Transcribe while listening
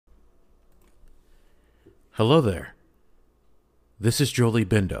Hello there. This is Jolie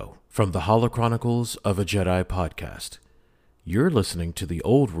Bindo from the Holochronicles of a Jedi podcast. You're listening to the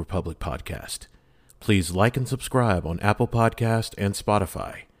Old Republic podcast. Please like and subscribe on Apple Podcast and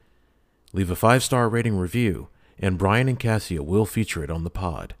Spotify. Leave a 5-star rating review, and Brian and Cassia will feature it on the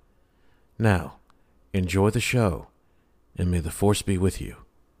pod. Now, enjoy the show, and may the Force be with you.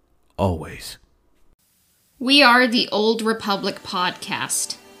 Always. We are the Old Republic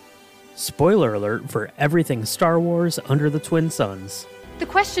podcast. Spoiler alert for everything Star Wars under the Twin Suns. The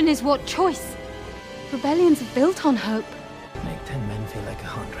question is what choice? Rebellions are built on hope. Make 10 men feel like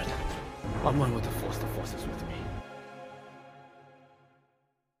 100. I'm one with the Force is with me.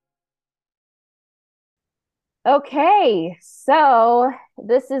 Okay, so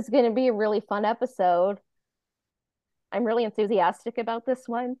this is going to be a really fun episode. I'm really enthusiastic about this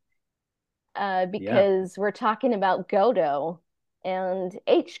one because we're talking about Godo and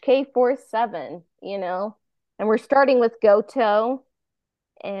HK-47, and we're starting with Goto.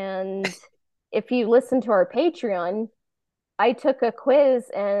 And if you listen to our Patreon, I took a quiz,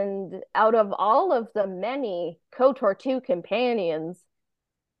 and out of all of the many KOTOR 2 companions,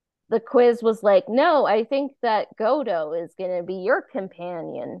 the quiz was like, no, I think that Godo is going to be your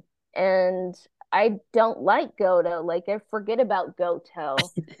companion. And I don't like Godo. Like, I forget about Goto.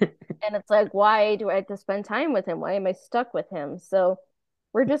 And it's like, why do I have to spend time with him? Why am I stuck with him? So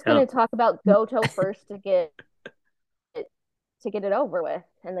we're just going to talk about Goto first to get it over with,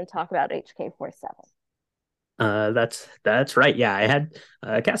 and then talk about HK-47. That's right. Yeah, I had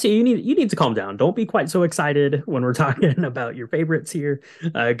Cassie. You need to calm down. Don't be quite so excited when we're talking about your favorites here.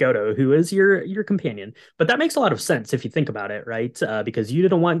 Godo, who is your companion, but that makes a lot of sense if you think about it, right? Because you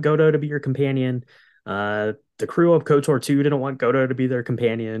didn't want Godo to be your companion. The crew of KOTOR 2 didn't want Godo to be their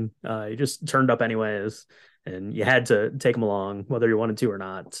companion. You just turned up anyways, and you had to take him along whether you wanted to or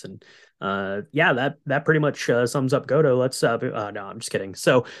not. And that pretty much sums up Godo. Let's no, I'm just kidding.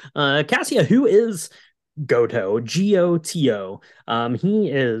 So Cassia, who is Goto, Goto? He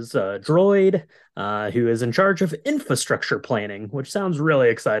is a droid who is in charge of infrastructure planning, which sounds really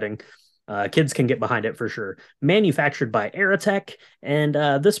exciting. Kids can get behind it for sure. Manufactured by Aerotech, and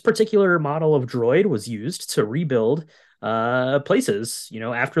this particular model of droid was used to rebuild places,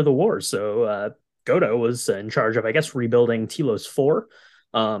 after the war. So Goto was in charge of, I guess, rebuilding Telos 4,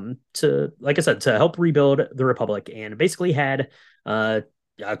 to, like I said, to help rebuild the Republic, and basically had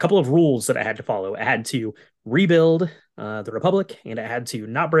a couple of rules that it had to follow. It had to rebuild the Republic, and it had to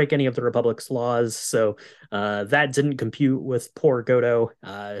not break any of the Republic's laws. So that didn't compute with poor Godo.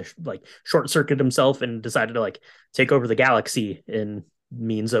 Short-circuited himself and decided to take over the galaxy in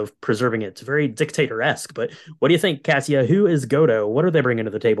means of preserving it. It's very dictator-esque. But what do you think, Cassia? Who is Godo? What are they bringing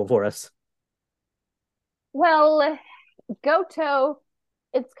to the table for us? Well, Goto,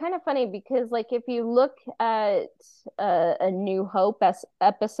 it's kind of funny because, if you look at A New Hope as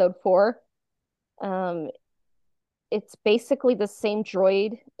episode 4, it's basically the same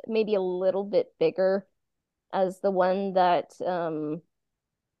droid, maybe a little bit bigger as the one that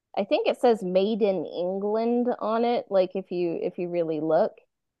I think it says "Made in England" on it. If you really look,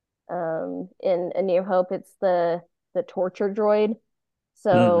 in A New Hope, it's the torture droid.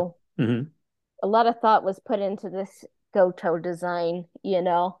 So Mm-hmm. a lot of thought was put into this Goto design,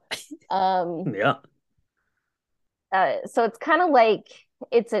 Yeah. So it's kind of like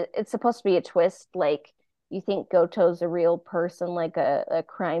it's supposed to be a twist. Like, you think Goto's a real person, like a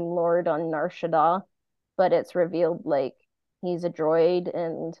crime lord on Nar Shaddaa, but it's revealed he's a droid,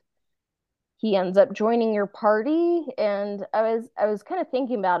 and he ends up joining your party. And I was kind of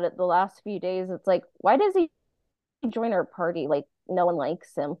thinking about it the last few days. It's like, why does he join our party? Like, no one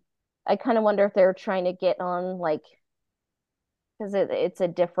likes him. I kind of wonder if they're trying to get on, because it's a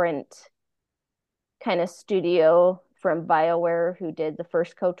different kind of studio from BioWare who did the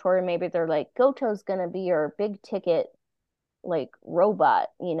first KOTOR. Maybe they're like, Goto's gonna be your big ticket robot.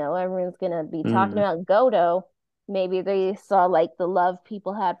 Everyone's gonna be talking about Goto. Maybe they saw the love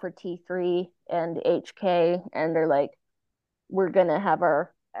people had for T3 and HK, and they're like, we're gonna have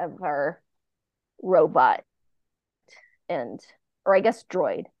our robot, or I guess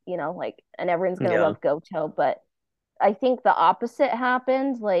droid, and everyone's gonna love Goto. But I think the opposite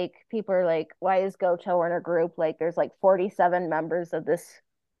happened. People are like, why is Goto in a group? There's 47 members of this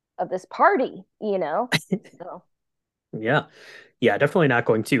party, So Yeah. Yeah, definitely not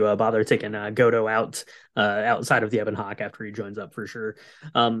going to bother taking Godo out outside of the Ebon Hawk after he joins up for sure.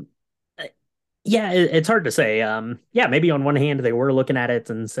 Um, it's hard to say. Maybe on one hand they were looking at it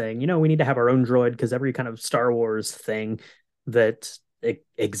and saying, we need to have our own droid, because every kind of Star Wars thing that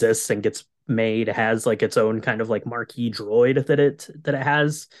exists and gets made has its own kind of marquee droid that it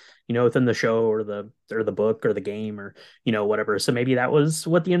has. within the show or the book or the game or whatever. So maybe that was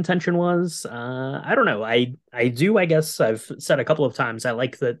what the intention was. I don't know. I do. I guess I've said a couple of times I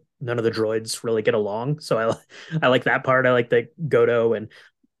like that none of the droids really get along. So I like that part. I like that Godo and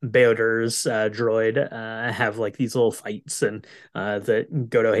Beodor's droid have like these little fights, and that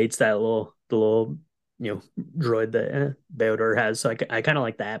Godo hates that the little droid that Beodor has. So I kind of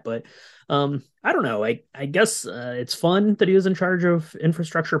like that, but I don't know. I guess it's fun that he was in charge of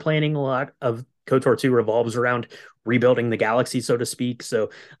infrastructure planning. A lot of KOTOR 2 revolves around rebuilding the galaxy, so to speak. So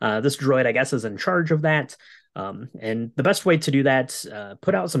this droid, I guess, is in charge of that. And the best way to do that,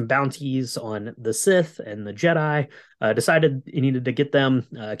 put out some bounties on the Sith and the Jedi. Decided he needed to get them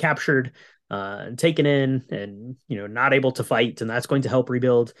captured, taken in, and not able to fight, and that's going to help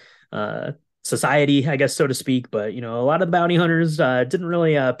rebuild society, I guess, so to speak. But a lot of the bounty hunters didn't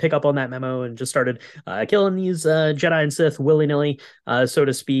really pick up on that memo and just started killing these Jedi and Sith willy-nilly, so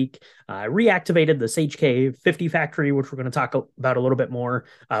to speak. Reactivated this HK-50 factory, which we're going to talk about a little bit more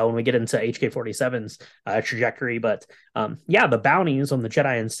when we get into HK-47's trajectory. But yeah, the bounties on the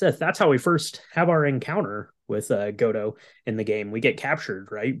Jedi and Sith, that's how we first have our encounter with Godo in the game. We get captured,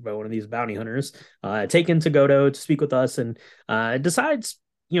 right, by one of these bounty hunters, taken to Godo to speak with us, and decides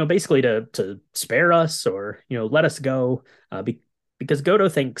basically to spare us or let us go, because Godo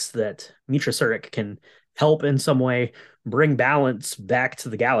thinks that Mitra Surik can help in some way bring balance back to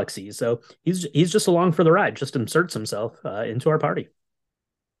the galaxy. So he's just along for the ride, just inserts himself into our party.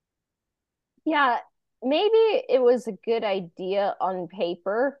 Yeah, maybe it was a good idea on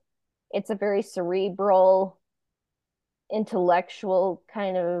paper. It's a very cerebral, intellectual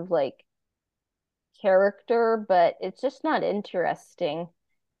kind of like character, but it's just not interesting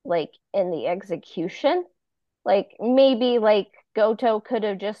like in the execution. Like maybe like Goto could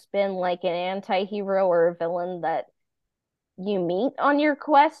have just been like an anti-hero or a villain that you meet on your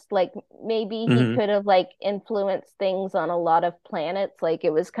quest. Like maybe he Mm-hmm. could have like influenced things on a lot of planets. Like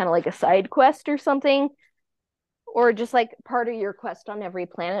it was kind of like a side quest or something, or just like part of your quest on every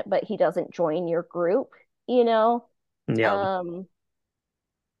planet, but he doesn't join your group, you know? Yeah. Um,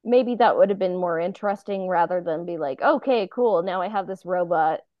 maybe that would have been more interesting rather than be like, okay, cool, now I have this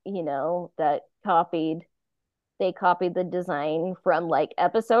robot, that they copied the design from like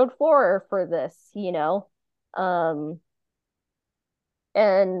episode 4 for this. Um,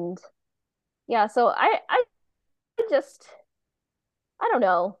 and yeah, so I just I don't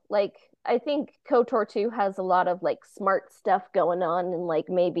know. Like, I think KOTOR 2 has a lot of like smart stuff going on, and like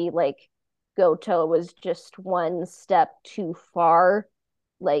maybe like Goto was just one step too far.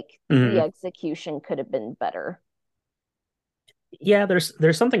 Like, the Mm-hmm. execution could have been better. Yeah, there's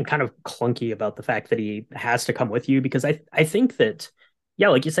something kind of clunky about the fact that he has to come with you, because I think that, yeah,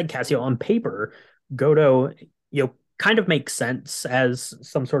 like you said, Cassio, on paper, Godo, kind of makes sense as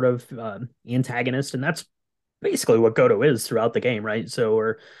some sort of antagonist, and that's basically what Godo is throughout the game, right? So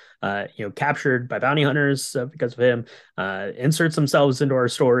we're captured by bounty hunters because of him, inserts themselves into our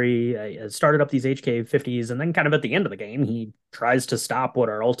story, started up these HK-50s, and then kind of at the end of the game, he tries to stop what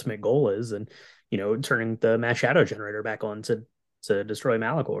our ultimate goal is, and turning the mass shadow generator back on to destroy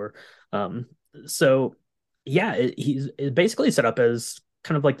Malachor. Um, so yeah, he's basically set up as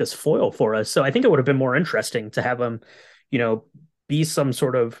kind of like this foil for us. So I think it would have been more interesting to have him, you know, be some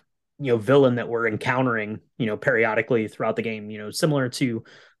sort of villain that we're encountering periodically throughout the game, similar to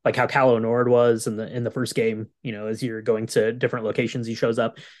like how Calo Nord was in the first game. As you're going to different locations, he shows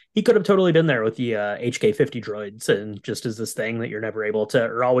up. He could have totally been there with the HK-50 droids, and just as this thing that you're never able to,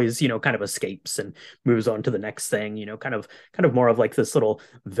 or always kind of escapes and moves on to the next thing, kind of more of like this little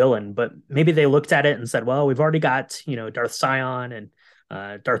villain. But maybe they looked at it and said, well, we've already got Darth Sion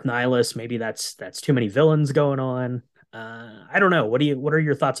and Darth Nihilus. Maybe that's too many villains going on. I don't know. What are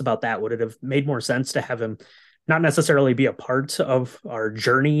your thoughts about that? Would it have made more sense to have him not necessarily be a part of our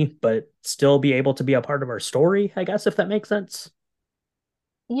journey, but still be able to be a part of our story, I guess, if that makes sense?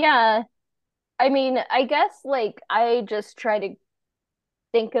 Yeah, I mean, I guess like I just try to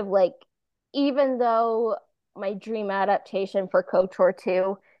think of like, even though my dream adaptation for KOTOR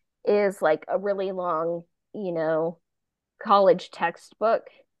 2 is like a really long, you know, college textbook,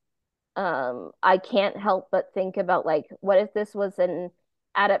 I can't help but think about like, what if this was an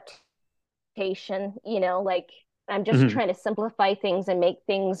adaptation, like I'm just Mm-hmm. trying to simplify things and make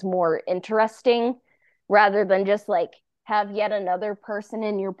things more interesting rather than just like have yet another person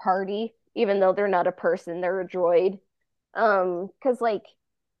in your party, even though they're not a person, they're a droid. Because like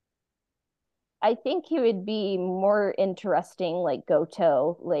I think he would be more interesting, like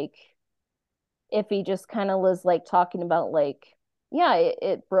Goto, like if he just kind of was like talking about like, yeah,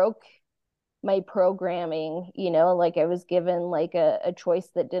 it broke my programming, like I was given like a choice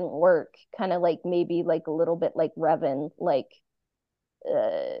that didn't work, kind of like maybe like a little bit like Revan, like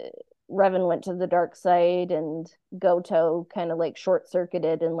uh Revan went to the dark side and Goto kind of like short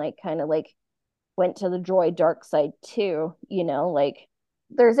circuited and like kind of like went to the droid dark side too, like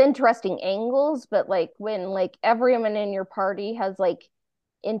there's interesting angles, but like when like everyone in your party has like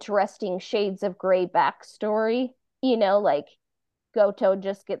interesting shades of gray backstory, like Goto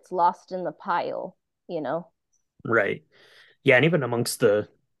just gets lost in the pile, you know? Right. Yeah, and even amongst the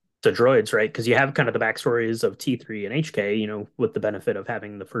droids, right? Because you have kind of the backstories of T3 and HK, with the benefit of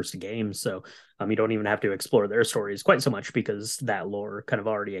having the first game. So you don't even have to explore their stories quite so much because that lore kind of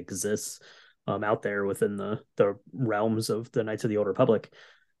already exists out there within the realms of the Knights of the Old Republic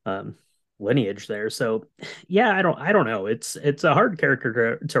um, lineage there. So yeah, I don't know. It's a hard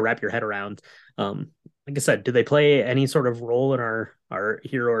character to wrap your head around. Like I said, do they play any sort of role in our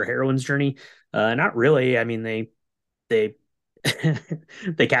hero or heroine's journey? Not really. I mean, they they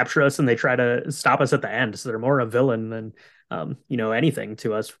capture us and they try to stop us at the end. So they're more a villain than anything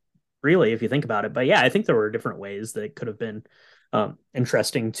to us, really, if you think about it. But yeah, I think there were different ways that could have been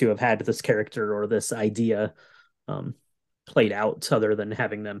interesting to have had this character or this idea um, played out other than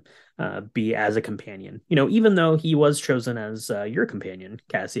having them be as a companion. Even though he was chosen as your companion,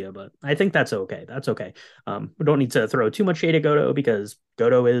 Cassia, but I think that's okay. That's okay. We don't need to throw too much shade at Godo because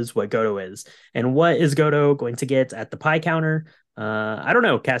Godo is what Godo is. And what is Godo going to get at the pie counter? I don't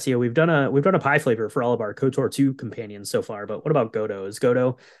know, Cassia. We've done a pie flavor for all of our KOTOR 2 companions so far, but what about Godo? Is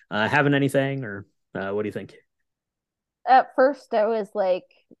Godo having anything, or what do you think? At first, I was like,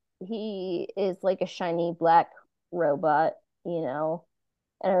 he is like a shiny black robot, And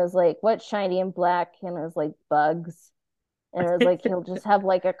I was like, what's shiny and black? And I was like, bugs. And I was like, he'll just have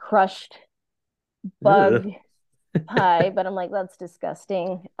like a crushed bug Ugh, pie. But I'm like, that's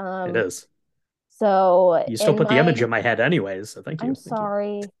disgusting. it is. So You still in put the image my, in my head anyways, so thank I'm you. Thank you.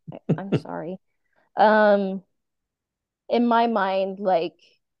 sorry. I'm sorry. Um, in my mind, like,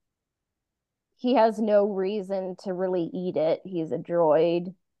 he has no reason to really eat it. He's a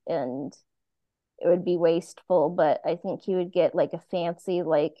droid and it would be wasteful, but I think he would get like a fancy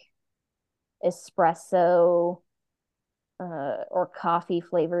like espresso or coffee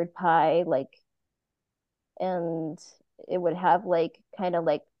flavored pie, like, and it would have like kind of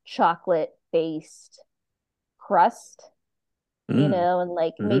like chocolate based crust, Mm, and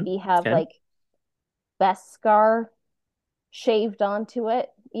like mm-hmm. maybe have Okay. like Beskar shaved onto it,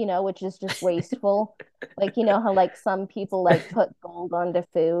 which is just wasteful. Like, how like some people like put gold onto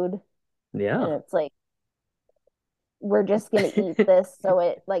food and Yeah. it's like we're just gonna eat this so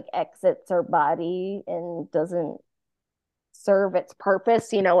it like exits our body and doesn't serve its purpose,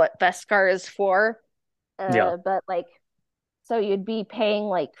 what Beskar is for. Yeah. But like, so you'd be paying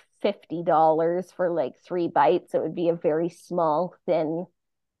like $50 for like 3 bites. It would be a very small, thin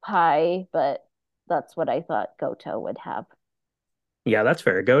pie, but that's what I thought Goto would have. Yeah, that's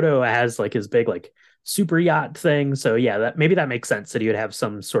fair. Godo has like his big like super yacht thing. So yeah, that maybe that makes sense that he would have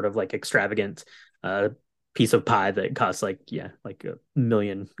some sort of like extravagant uh piece of pie that costs like yeah, like 1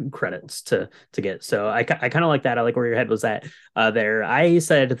 million credits to get. So I kind of like that. I like where your head was at there. I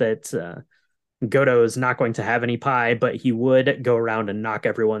said that Godo is not going to have any pie, but he would go around and knock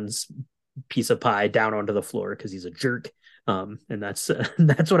everyone's piece of pie down onto the floor because he's a jerk. And that's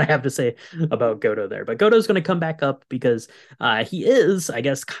that's what I have to say about Godo there. But Godo's going to come back up because he is, I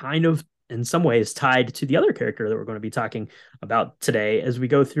guess, kind of in some ways tied to the other character that we're going to be talking about today as we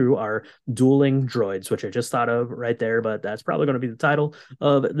go through our dueling droids, which I just thought of right there, but that's probably going to be the title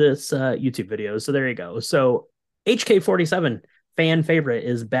of this YouTube video. So there you go. So HK-47 fan favorite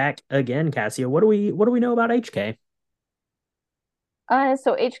is back again, Cassia. What do we know about HK?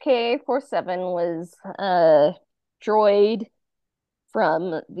 So HK-47 was a droid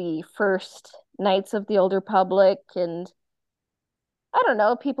from the first Knights of the Old Republic, and I don't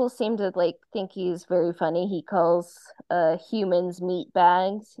know, people seem to like think he's very funny. He calls humans meat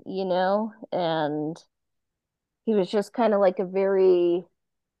bags, and he was just kind of like a very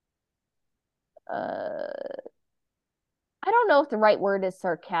uh I don't know if the right word is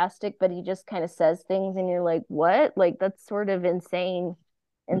sarcastic, but he just kind of says things and you're like, what? Like that's sort of insane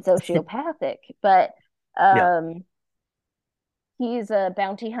and sociopathic. But Yeah. um he's a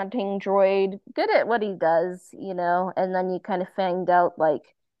bounty hunting droid, good at what he does, and then you kind of find out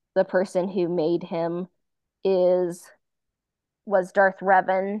like the person who made him is was Darth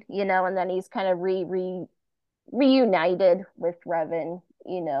Revan, and then he's kind of reunited with Revan,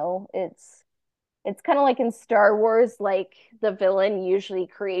 it's kind of like in Star Wars, like the villain usually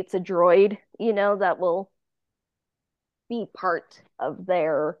creates a droid, that will be part of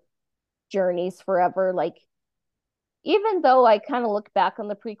their journeys forever. Like, even though I kind of look back on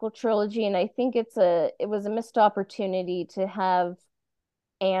the prequel trilogy and I think it was a missed opportunity to have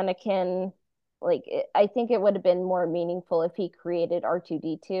Anakin, like I think it would have been more meaningful if he created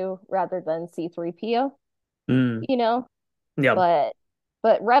R2D2 rather than C3PO, Mm, you know? yeah.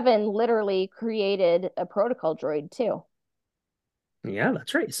 But Revan literally created a protocol droid too. Yeah,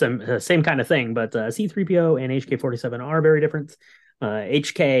 that's right. Same kind of thing, but C3PO and HK-47 are very different.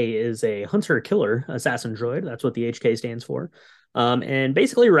 HK is a hunter-killer assassin droid. That's what the HK stands for. And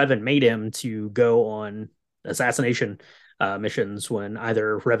basically, Revan made him to go on assassination missions when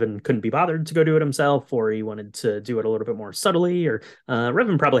either Revan couldn't be bothered to go do it himself, or he wanted to do it a little bit more subtly, or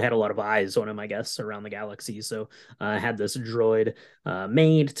Revan probably had a lot of eyes on him, I guess, around the galaxy. So had this droid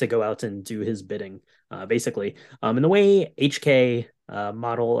made to go out and do his bidding, basically. And the way HK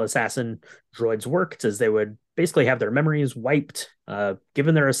model assassin droids worked is they would basically have their memories wiped,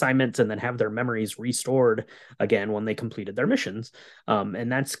 given their assignments, and then have their memories restored again when they completed their missions.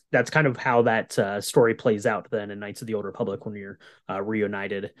 And that's kind of how that story plays out then in Knights of the Old Republic when you're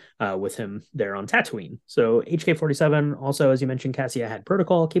reunited with him there on Tatooine. So HK-47 also, as you mentioned, Cassia, had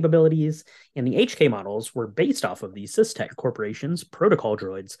protocol capabilities, and the HK models were based off of the Systech Corporation's protocol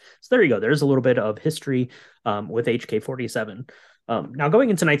droids. So there you go. There's a little bit of history with HK-47. Now, going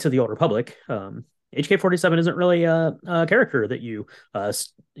into Knights of the Old Republic, HK-47 isn't really a character that you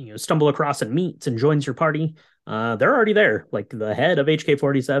stumble across and meet and joins your party. They're already there. Like the head of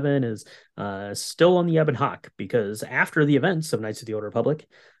HK-47 is still on the Ebon Hawk because after the events of Knights of the Old Republic,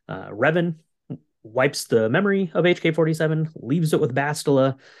 Revan wipes the memory of HK-47, leaves it with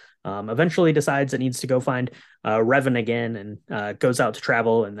Bastila, eventually decides it needs to go find Revan again and goes out to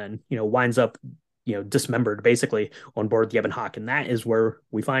travel and then, winds up dismembered basically on board the Ebon Hawk. And that is where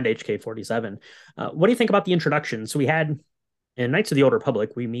we find HK-47. What do you think about the introduction? So we had in Knights of the Old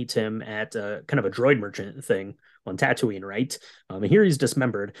Republic, we meet him at kind of a droid merchant thing on Tatooine, right? And here he's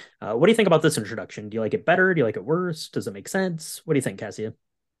dismembered. What do you think about this introduction? Do you like it better? Do you like it worse? Does it make sense? What do you think, Cassia?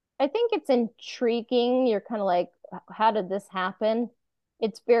 I think it's intriguing. You're kind of like, how did this happen?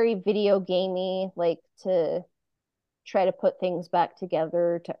 It's very video gamey, like to try to put things back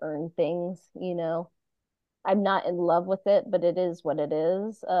together to earn things. I'm not in love with it, but it is what it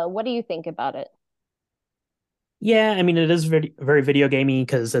is. What do you think about it? Yeah, I mean it is very very video gamey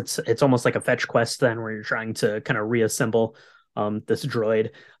because it's almost like a fetch quest then where you're trying to kind of reassemble this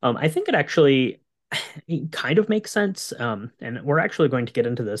droid. I think it actually it kind of makes sense. And we're actually going to get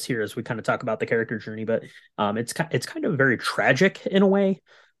into this here as we kind of talk about the character journey, but it's kind of very tragic in a way.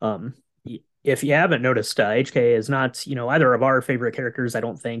 Um, if you haven't noticed, HK is not either of our favorite characters. I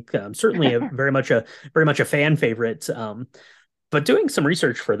don't think certainly very much a fan favorite. But doing some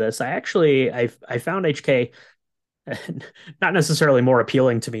research for this, I found HK not necessarily more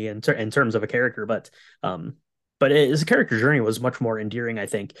appealing to me in terms of a character, but his character journey was much more endearing, I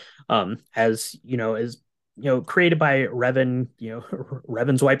think. As created by Revan.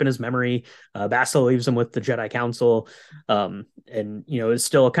 Revan's wiping his memory. Basil leaves him with the Jedi Council, and is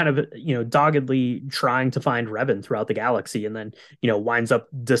still kind of doggedly trying to find Revan throughout the galaxy, and then winds up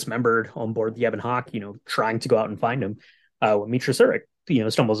dismembered on board the Ebon Hawk. Trying to go out and find him. When Mitra Surik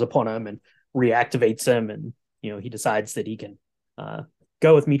stumbles upon him and reactivates him, and he decides that he can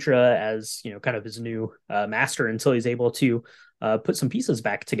go with Mitra as kind of his new master until he's able to put some pieces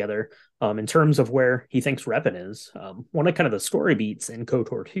back together in terms of where he thinks Revan is. One of kind of the story beats in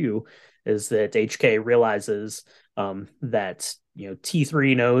KOTOR 2 is that HK realizes that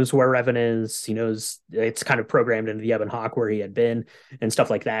T3 knows where Revan is. He knows it's kind of programmed into the Ebon Hawk where he had been and stuff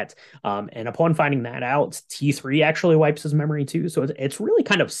like that. And upon finding that out, T3 actually wipes his memory too. So it's really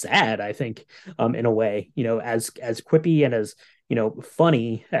kind of sad, I think, in a way. As quippy and as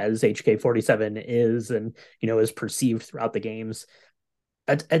funny as HK-47 is and is perceived throughout the games,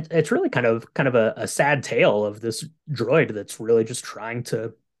 it's really kind of a sad tale of this droid that's really just trying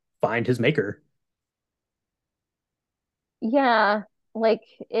to find his maker. Yeah, like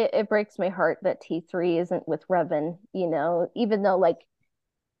it breaks my heart that T3 isn't with Revan, even though like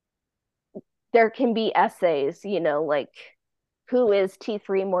there can be essays, like who is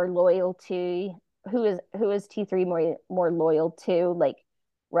T3 more loyal to? Who is T3 more loyal to, like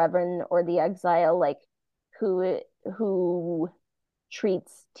Revan or the Exile? Like who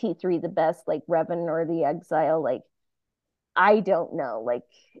treats T3 the best, like Revan or the Exile? Like I don't know. Like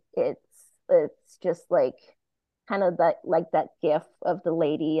it's it's just like kind of that gif of the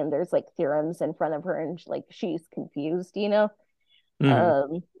lady and there's like theorems in front of her and like she's confused.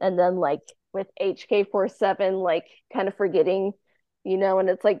 Mm-hmm. And then like with HK-47 like kind of forgetting, and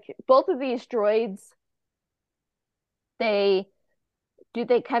it's like both of these droids, they do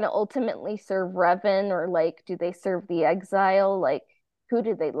they kind of ultimately serve Revan, or like do they serve the exile? Like who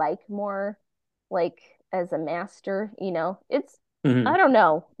do they like more? Like as a master, It's I Mhm. don't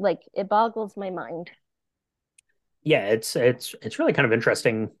know. Like it boggles my mind. Yeah, it's really kind of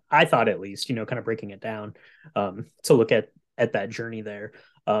interesting. I thought, at least, kind of breaking it down, to look at that journey there,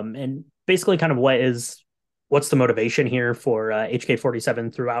 and basically kind of what's the motivation here for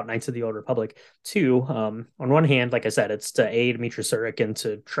HK-47 throughout Knights of the Old Republic. Two, on one hand, like I said, it's to aid Mitra Surik and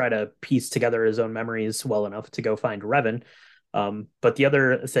to try to piece together his own memories well enough to go find Revan. But the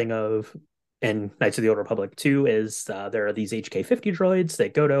other thing of in Knights of the Old Republic 2 is there are these HK-50 droids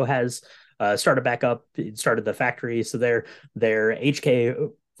that Godo has started back up, started the factory. So their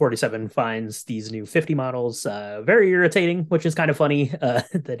HK-47 finds these new 50 models very irritating, which is kind of funny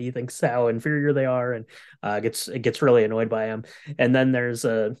that he thinks how inferior they are, and gets really annoyed by them. And then there's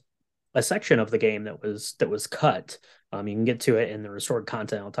a section of the game that was cut. You can get to it in the restored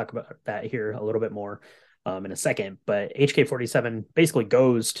content. I'll talk about that here a little bit more in a second. But HK-47 basically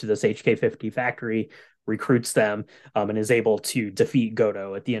goes to this HK-50 factory, recruits them, and is able to defeat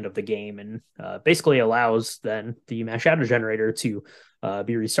Godo at the end of the game, and basically allows then the mass shadow generator to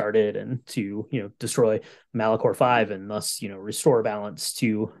be restarted and to destroy Malachor 5, and thus restore balance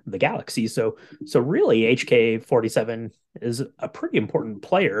to the galaxy. So really, HK-47 is a pretty important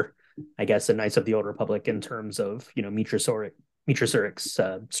player, I guess, in Knights of the Old Republic in terms of Mitra Surik's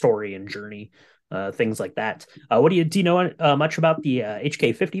story and journey, things like that. What do you know much about the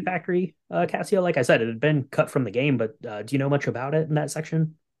HK-50 factory, Cassio? Like I said, it had been cut from the game, but do you know much about it in that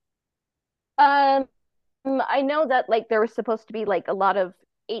section? Um, I know that like there was supposed to be like a lot of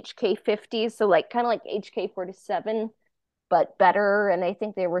HK-50s, so like kind of like HK-47, but better. And I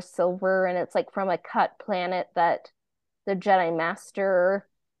think they were silver, and it's like from a cut planet that the Jedi Master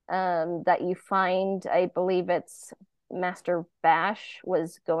that you find, I believe it's Master Bash,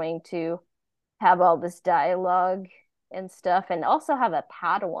 was going to have all this dialogue and stuff, and also have a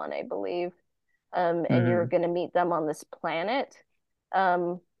Padawan, I believe. And you're Mm-hmm. going to meet them on this planet.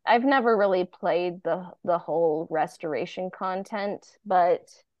 I've never really played the whole restoration content, but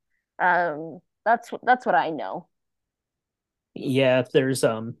that's what I know. Yeah, there's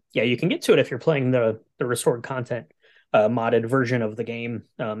yeah, you can get to it if you're playing the restored content modded version of the game.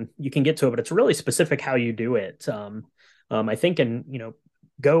 You can get to it, but it's really specific how you do it. I think, and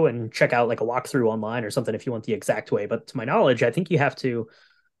go and check out like a walkthrough online or something if you want the exact way. But to my knowledge, I think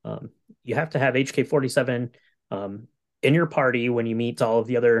um, you have to have HK-47 um, in your party when you meet all of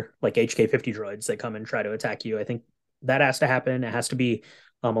the other like HK-50 droids that come and try to attack you. I think that has to happen. It has to be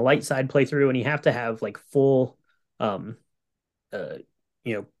a light side playthrough, and you have to have like full um,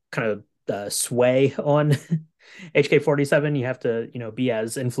 kind of sway on HK-47. You have to, be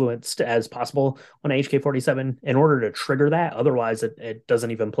as influenced as possible on HK-47 in order to trigger that. Otherwise, it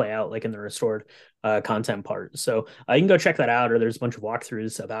doesn't even play out like in the restored content part. So you can go check that out, or there's a bunch of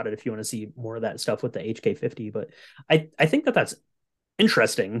walkthroughs about it if you want to see more of that stuff with the HK-50. But I think that's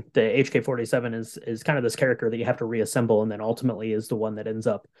interesting. The HK-47 is kind of this character that you have to reassemble, and then ultimately is the one that ends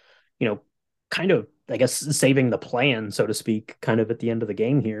up, you know, kind of, I guess, saving the plan, so to speak, kind of at the end of the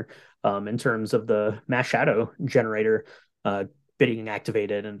game here, in terms of the mass shadow generator uh, being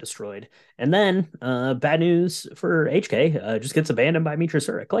activated and destroyed. And then bad news for HK, just gets abandoned by Mitra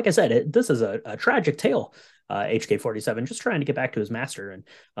Surik. Like I said, this is a tragic tale. HK-47 just trying to get back to his master. And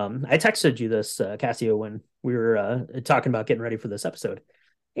I texted you this, Cassio, when we were talking about getting ready for this episode.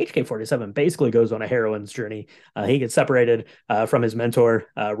 HK-47 basically goes on a heroine's journey. He gets separated from his mentor,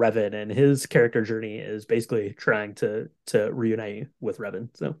 Revan, and his character journey is basically trying to reunite with Revan.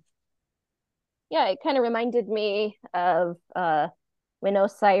 So, Yeah, it kind of reminded me of when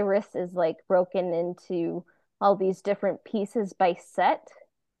Osiris is like broken into all these different pieces by Set.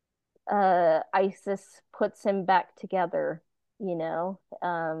 Isis puts him back together, you know.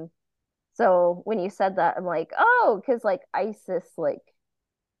 So when you said that, I'm like, oh, because like Isis like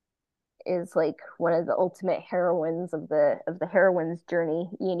is like one of the ultimate heroines of the heroine's journey,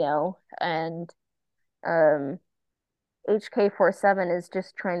 and um HK-47 is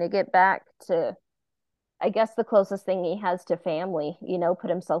just trying to get back to, I guess, the closest thing he has to family, put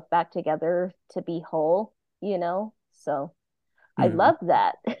himself back together to be whole, So I mhm. love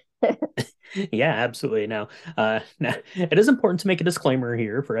that. Yeah, absolutely. Now, it is important to make a disclaimer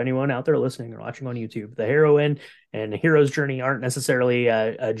here for anyone out there listening or watching on YouTube. The heroine and hero's journey aren't necessarily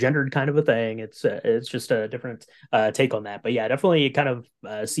a gendered kind of a thing. It's just a different take on that. But yeah, definitely kind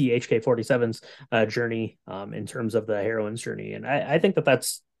of see HK-47's journey in terms of the heroine's journey, and I think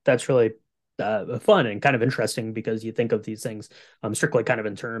that's really fun and kind of interesting because you think of these things strictly kind of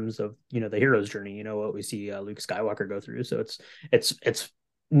in terms of the hero's journey, what we see Luke Skywalker go through. So it's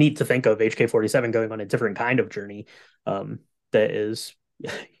neat to think of HK-47 going on a different kind of journey that is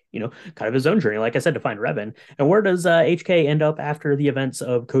kind of his own journey, like I said, to find Revan. And where does HK end up after the events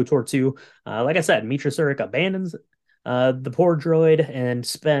of KOTOR 2? Like I said, Mitra Surik abandons the poor droid and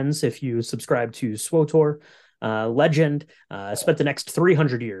spends, if you subscribe to SWOTOR, legend, spent the next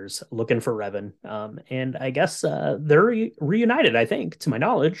 300 years looking for Revan. And I guess they're reunited, I think, to my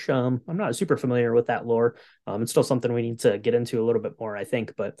knowledge. I'm not super familiar with that lore. It's still something we need to get into a little bit more, I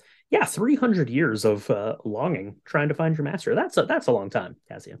think. But yeah, 300 years of longing, trying to find your master. That's a long time,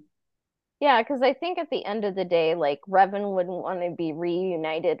 Cassia. Yeah, because I think at the end of the day, like Revan wouldn't want to be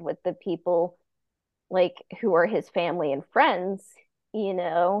reunited with the people like who are his family and friends, you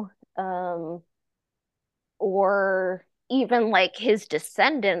know, or even like his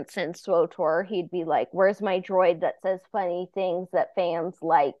descendants in SWOTOR. He'd be like, "Where's my droid that says funny things that fans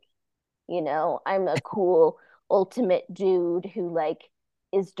like?" I'm a cool ultimate dude who like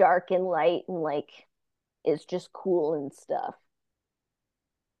is dark and light and like is just cool and stuff.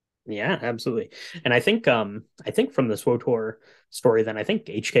 Yeah, absolutely. And I think from the SWOTOR story, then I think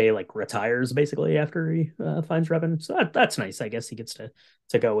HK like retires basically after he finds Revan. So that's nice. I guess he gets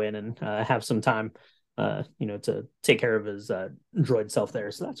to go in and have some time to take care of his droid self there.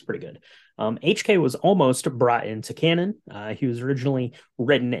 So that's pretty good. HK was almost brought into canon. He was originally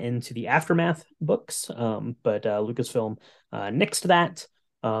written into the Aftermath books, but Lucasfilm nixed that.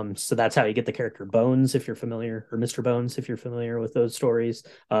 So that's how you get the character Bones, if you're familiar, or Mr. Bones, if you're familiar with those stories.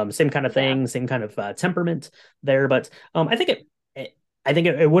 Same kind of thing, same kind of temperament there. But I think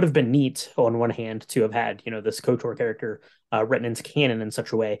it would have been neat on one hand to have had, this KOTOR character written into canon in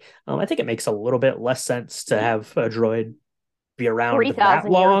such a way. I think it makes a little bit less sense to have a droid be around that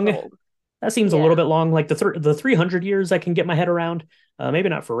 3,000 long. years old. That seems a little bit long. Like the 300 years I can get my head around. Maybe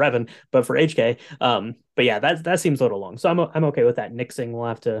not for Revan, but for HK. But yeah, that seems a little long. So I'm okay with that nixing. We'll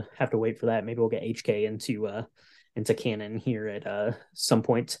have to wait for that. Maybe we'll get HK into canon here at some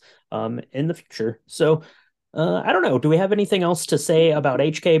point in the future. So I don't know. Do we have anything else to say about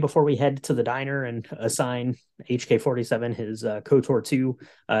HK before we head to the diner and assign HK-47 his KOTOR 2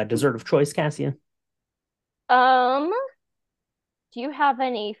 dessert of choice, Cassia? Um, do you have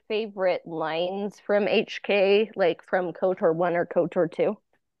any favorite lines from HK, like from KOTOR 1 or KOTOR 2?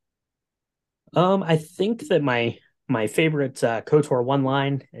 I think that my favorite KOTOR 1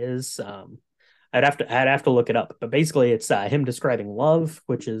 line is I'd have to look it up, but basically it's him describing love,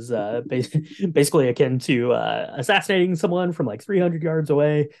 which is basically akin to assassinating someone from like 300 yards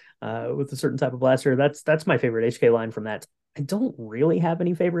away with a certain type of blaster. That's my favorite HK line from that. I don't really have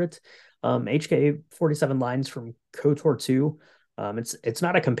any favorite HK-47 lines from KOTOR 2. It's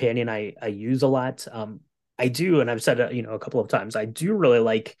not a companion I use a lot. I do, and I've said it, a couple of times, I do really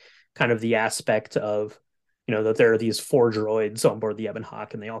like kind of the aspect of that there are these four droids on board the Ebon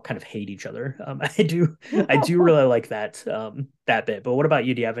Hawk and they all kind of hate each other. I do really like that bit. But what about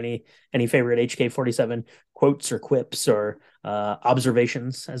you? Do you have any favorite HK-47 quotes or quips or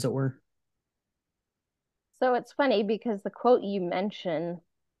observations, as it were? So it's funny because the quote you mention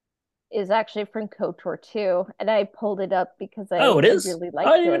is actually from KOTOR 2, and I pulled it up because Oh, it I is? really Oh, I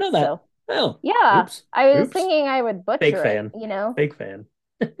liked didn't even it. know that. So Oh, yeah, oops. I was Oops. thinking I would Fake butcher it, fan. you know? Fake fan.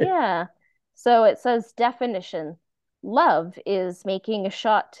 Yeah. So it says definition. Love is making a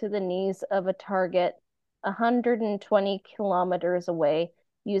shot to the knees of a target 120 kilometers away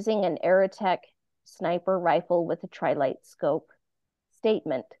using an Aerotech sniper rifle with a trilight scope.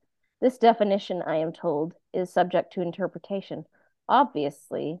 Statement. This definition, I am told, is subject to interpretation.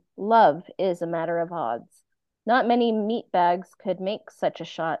 Obviously, love is a matter of odds. Not many meatbags could make such a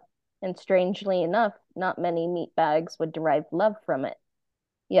shot, and strangely enough, not many meatbags would derive love from it.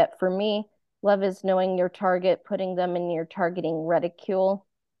 Yet for me, love is knowing your target, putting them in your targeting reticule,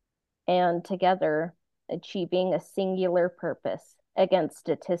 and together achieving a singular purpose against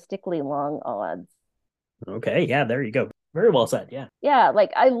statistically long odds. Okay, yeah, there you go. Very well said. Yeah. Yeah,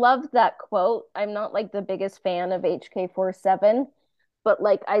 like I love that quote. I'm not like the biggest fan of HK-47, but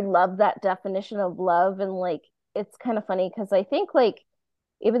like I love that definition of love. And like it's kind of funny because I think like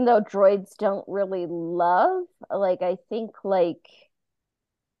even though droids don't really love, like I think like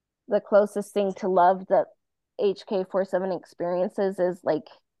the closest thing to love that HK-47 experiences is like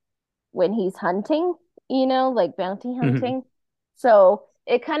when he's hunting, like bounty Mhm. hunting. So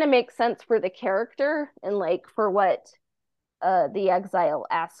it kind of makes sense for the character and like for what the exile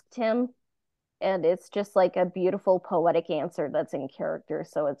asked him. And it's just like a beautiful poetic answer that's in character.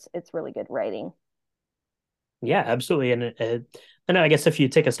 So it's really good writing. Yeah, absolutely. And I guess if you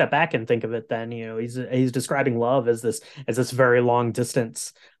take a step back and think of it, then he's describing love as this very long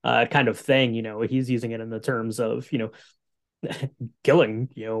distance kind of thing. He's using it in the terms of killing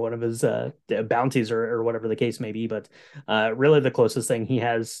one of his bounties or whatever the case may be. But really, the closest thing he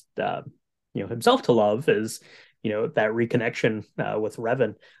has himself to love is that reconnection with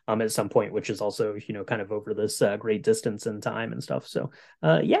Revan at some point, which is also kind of over this great distance in time and stuff. So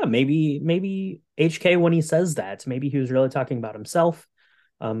yeah, maybe HK, when he says that, maybe he was really talking about himself.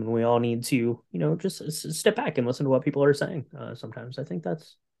 And we all need to just step back and listen to what people are saying. Sometimes I think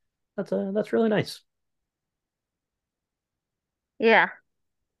that's really nice. Yeah.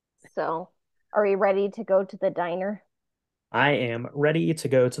 So, are we ready to go to the diner? I am ready to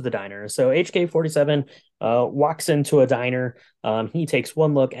go to the diner. So HK-47 walks into a diner. He takes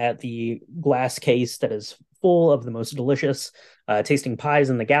one look at the glass case that is full of the most delicious tasting pies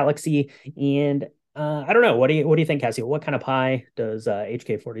in the galaxy. And I don't know. What do you think, Cassie? What kind of pie does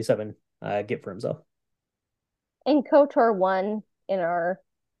HK-47 get for himself? In KOTOR 1, in our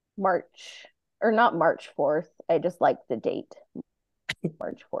March, or not March 4th, I just like the date,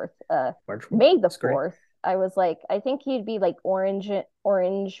 March 4th. March 4th. May the That's great. 4th. I was like, I think he'd be like orange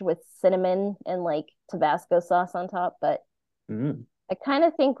with cinnamon and like Tabasco sauce on top, but Mm, I kind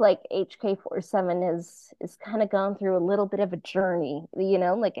of think like HK-47 is kind of gone through a little bit of a journey,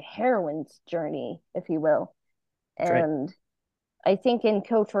 like a heroine's journey, if you will. that's right. And I think in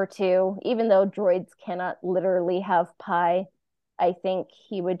KOTOR 2, even though droids cannot literally have pie, I think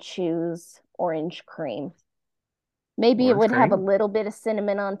he would choose orange cream. Maybe it Orange would have a cream. little bit of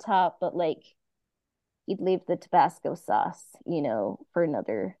cinnamon on top, but like he'd leave the Tabasco sauce, for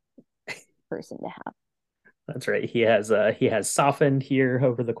another person to have. That's right. He has softened here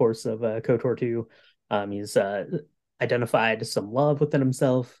over the course of KOTOR 2. He's identified some love within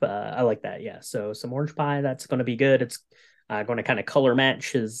himself. I like that. Yeah. So some orange pie, that's going to be good. It's going to kind of color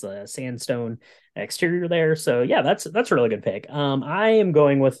match his sandstone exterior there. So yeah, that's a really good pick. I am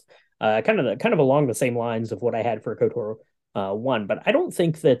going with kind of along the same lines of what I had for KOTOR 1, but I don't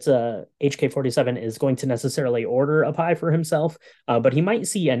think that HK-47 is going to necessarily order a pie for himself. But he might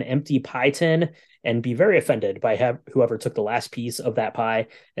see an empty pie tin and be very offended by whoever took the last piece of that pie,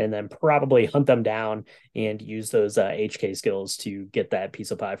 and then probably hunt them down and use those HK skills to get that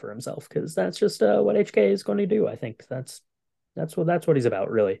piece of pie for himself, because that's just what HK is going to do. I think that's what he's about,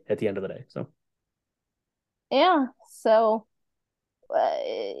 really, at the end of the day. So Yeah. So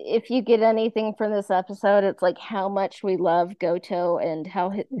if you get anything from this episode, it's like how much we love Goto and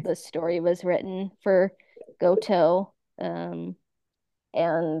how the story was written for Goto. And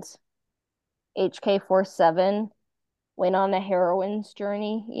HK-47 went on a heroine's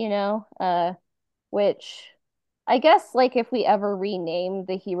journey, which I guess like if we ever rename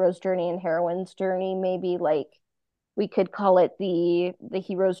the hero's journey and heroine's journey, maybe like we could call it the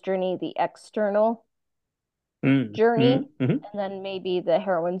hero's journey, the external journey, mm-hmm. and then maybe the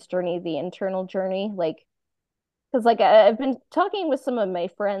heroine's journey, the internal journey. Like, because like I've been talking with some of my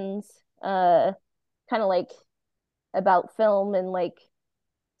friends, kind of like about film, and like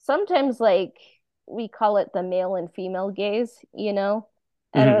sometimes like we call it the male and female gaze, and I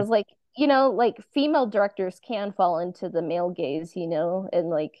Mm-hmm. was like, like female directors can fall into the male gaze, and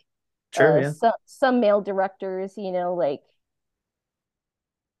like Sure, yeah. some male directors, like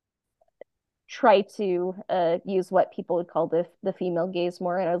try to use what people would call the female gaze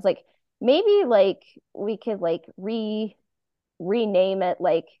more. And I was like, maybe like we could like rename it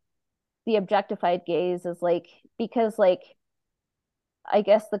like the objectified gaze is like, because like I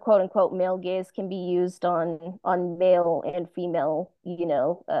guess the quote unquote male gaze can be used on male and female,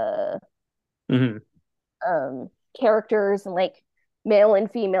 Mm-hmm. characters, and like male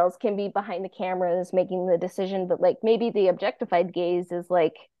and females can be behind the cameras making the decision, but like maybe the objectified gaze is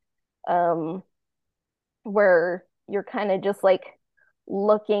like um where you're kind of just like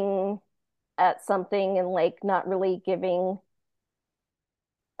looking at something and like not really giving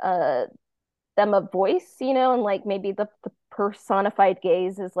uh them a voice, and like maybe the personified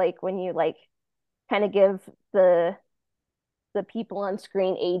gaze is like when you like kind of give the people on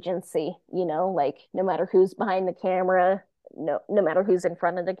screen agency, like no matter who's behind the camera, no matter who's in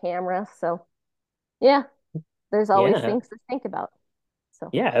front of the camera. So yeah, there's always Yeah. things to think about. So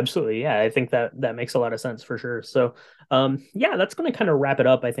Yeah, absolutely. Yeah, I think that makes a lot of sense for sure. So, yeah, that's going to kind of wrap it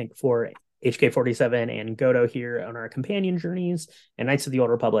up, I think, for HK-47 and Godo here on our companion journeys and Knights of the Old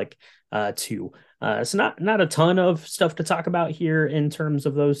Republic 2. So not a ton of stuff to talk about here in terms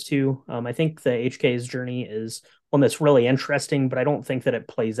of those two. I think the HK's journey is one that's really interesting, but I don't think that it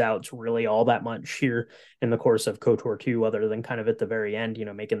plays out really all that much here in the course of KOTOR 2, other than kind of at the very end,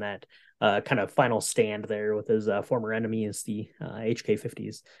 making that kind of final stand there with his former enemies, the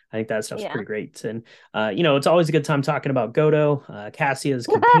HK-50s. I think that stuff's pretty great. And, it's always a good time talking about Godo, Cassia's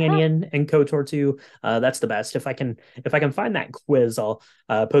companion and KOTOR 2. That's the best. If I can find that quiz, I'll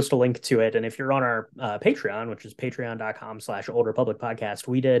post a link to it. And if you're on our Patreon, which is patreon.com/Old Republic Podcast,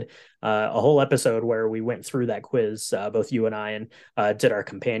 we did a whole episode where we went through that quiz, both you and I, and did our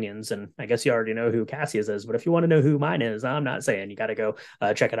companions. And I guess you already know who Cassia's is, but if you want to know who mine is, I'm not saying. You got to go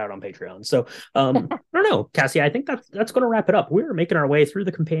check it out on Patreon. So I don't know, Cassia, I think that's going to wrap it up. We're making our way through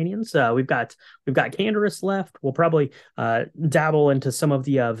the companions. We've got Canderous left. We'll probably dabble into some of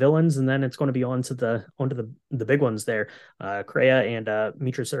the villains, and then it's going to be onto the big ones there, Kreia and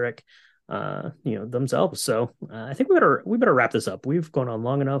Mitra Surik, themselves. So I think we better wrap this up. We've gone on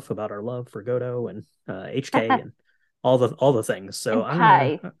long enough about our love for Godo and HK and all the things. So and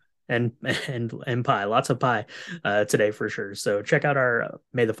pie. And pie, lots of pie today for sure. So check out our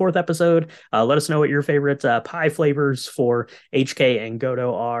May the 4th episode. Let us know what your favorite pie flavors for HK and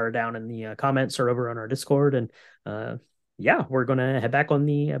Godo are down in the comments or over on our Discord. And we're gonna head back on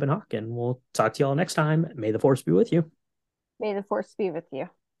the Ebon Hawk, and we'll talk to y'all next time. May the Force be with you. May the Force be with you.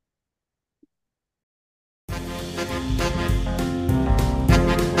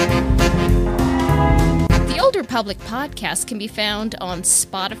 The Old Republic podcast can be found on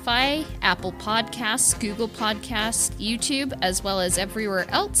Spotify, Apple Podcasts, Google Podcasts, YouTube, as well as everywhere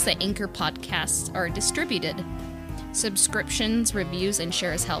else that Anchor podcasts are distributed. Subscriptions, reviews, and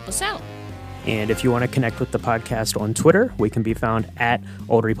shares help us out. And if you want to connect with the podcast on Twitter, we can be found at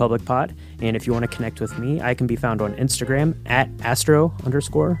Old Republic Pod. And if you want to connect with me, I can be found on Instagram at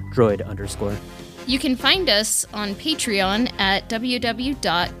Astro_Droid_. You can find us on Patreon at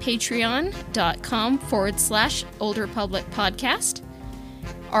www.patreon.com/Old Republic Podcast.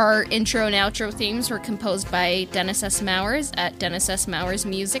 Our intro and outro themes were composed by Dennis S. Mowers at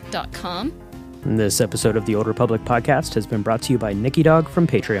DennisSMowersMusic.com. This episode of the Old Republic Podcast has been brought to you by Nicky Dog from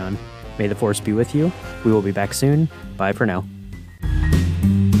Patreon. May the Force be with you. We will be back soon. Bye for now.